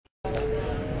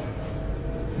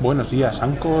Buenos días,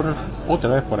 Anchor. Otra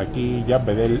vez por aquí, Jan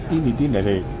Bedel in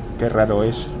itinere. Qué raro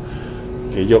es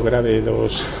que yo grabe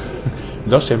dos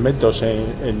segmentos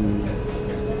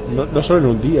no solo en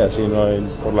un día, sino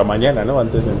por la mañana, ¿no?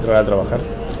 Antes de entrar a trabajar.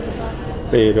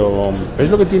 Pero es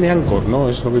lo que tiene Anchor, ¿no?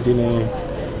 Es lo que tiene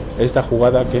esta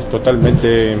jugada que es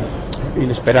totalmente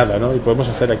inesperada, ¿no? Y podemos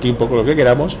hacer aquí un poco lo que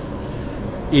queramos.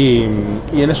 Y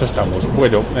en eso estamos.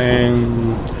 Bueno,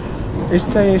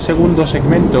 este segundo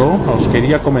segmento os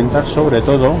quería comentar sobre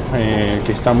todo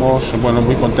que estamos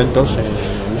muy contentos.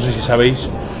 No sé si sabéis,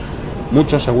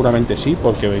 muchos seguramente sí,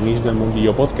 porque venís del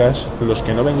Mundillo Podcast. Los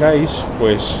que no vengáis,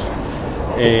 pues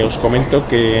os comento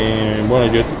que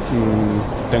yo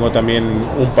tengo también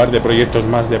un par de proyectos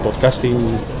más de podcasting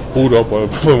puro,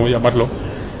 podemos llamarlo,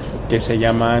 que se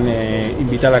llaman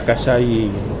Invita a la Casa y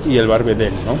el Bar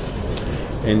Bedel, ¿no?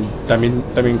 También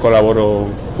colaboro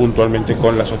puntualmente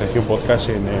con la Asociación Podcast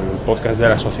en el podcast de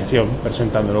la asociación,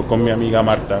 presentándolo con mi amiga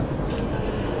Marta,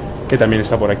 que también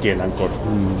está por aquí en Anchor.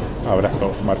 Un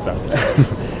abrazo, Marta.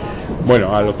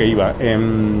 Bueno, a lo que iba.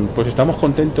 Pues estamos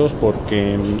contentos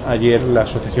porque ayer la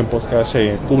Asociación Podcast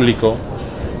publicó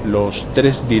los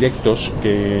 3 directos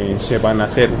que se van a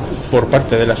hacer por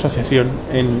parte de la asociación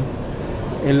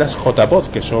en las JPod,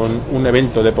 que son un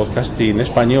evento de podcasting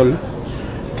español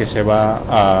que se va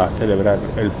a celebrar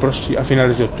a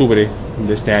finales de octubre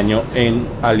de este año en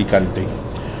Alicante.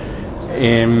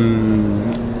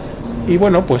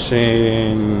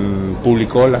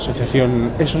 Publicó la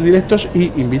asociación esos directos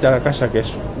y Invita a la Casa, que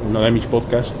es uno de mis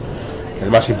podcasts, el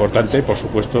más importante, por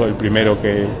supuesto, el primero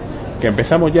que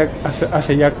empezamos ya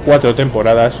hace ya 4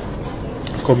 temporadas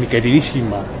con mi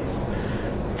queridísima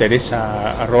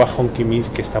Teresa @honkimid,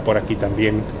 que está por aquí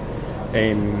también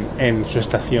en su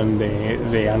estación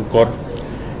de Anchor,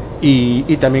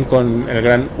 y también con el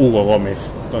gran Hugo Gómez.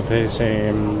 Entonces,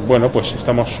 pues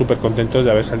estamos súper contentos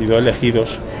de haber salido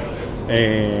elegidos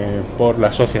por la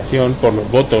asociación, por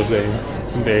los votos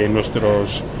de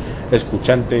nuestros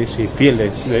escuchantes y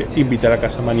fieles de Invitar a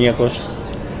Casa Maníacos.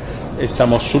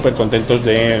 Estamos súper contentos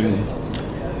de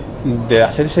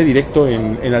hacer ese directo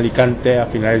en Alicante a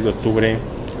finales de octubre.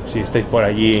 Si estáis por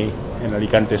allí en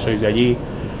Alicante, sois de allí,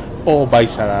 o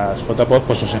vais a las JPod,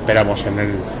 pues os esperamos en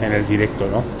el directo,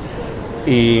 ¿no?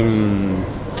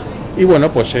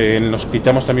 Nos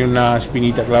quitamos también una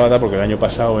espinita clavada, porque el año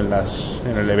pasado en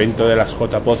el evento de las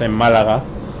JPod en Málaga,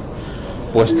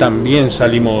 pues también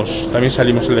salimos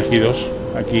elegidos.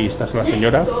 Aquí está la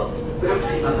señora.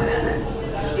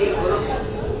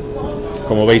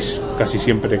 Como veis, casi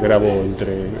siempre grabo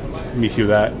entre mi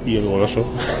ciudad y el Goloso.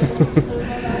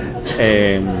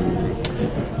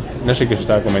 No sé qué os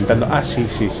estaba comentando. Sí.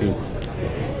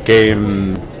 Que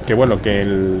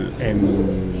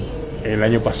el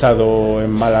año pasado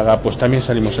en Málaga pues también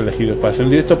salimos elegidos para hacer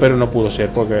un directo, pero no pudo ser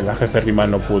porque la jefe Rima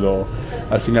no pudo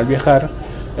al final viajar.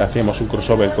 Hacíamos un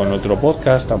crossover con otro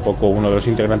podcast, tampoco uno de los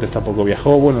integrantes tampoco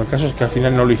viajó. Bueno, el caso es que al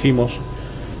final no lo hicimos,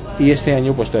 y este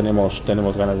año pues tenemos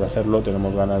ganas de hacerlo,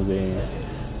 tenemos ganas de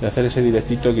hacer ese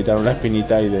directito, quitar una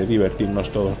espinita y de divertirnos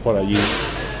todos por allí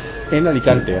en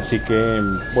Alicante. Así que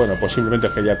pues simplemente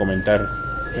os quería comentar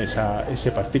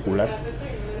ese particular,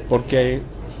 porque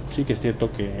sí que es cierto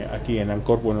que aquí en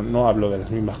Anchor no hablo de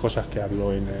las mismas cosas que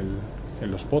hablo en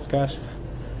los podcasts.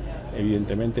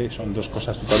 Evidentemente son 2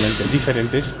 cosas totalmente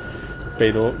diferentes,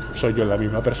 pero soy yo la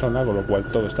misma persona, con lo cual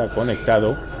todo está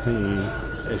conectado, y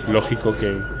es lógico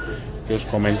que os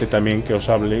comente también, que os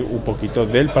hable un poquito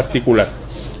del particular.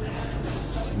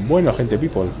 Bueno, gente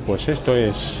people, pues esto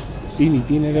es In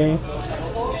Itinere.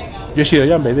 Yo he sido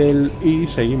Jan Bedel y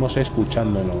seguimos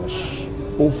escuchándonos.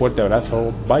 Un fuerte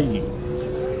abrazo, bye.